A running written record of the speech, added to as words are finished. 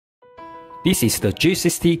This is the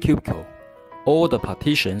G60 cubicle. All the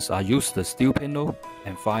partitions are used the steel panel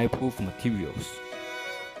and fireproof materials.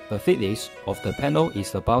 The thickness of the panel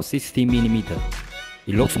is about 60 mm.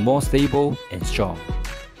 It looks more stable and strong.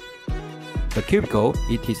 The cubicle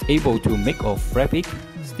is able to make of fabric,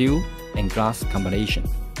 steel, and glass combination.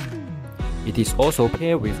 It is also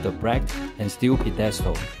paired with the black and steel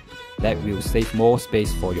pedestal that will save more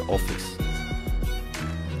space for your office.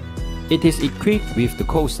 It is equipped with the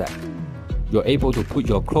coat set. You're able to put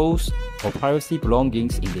your clothes or privacy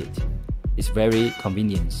belongings in it. It's very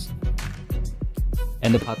convenient.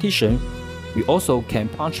 And the partition, we also can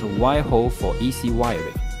punch a wire hole for easy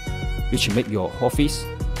wiring, which make your office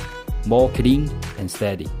more clean and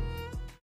steady.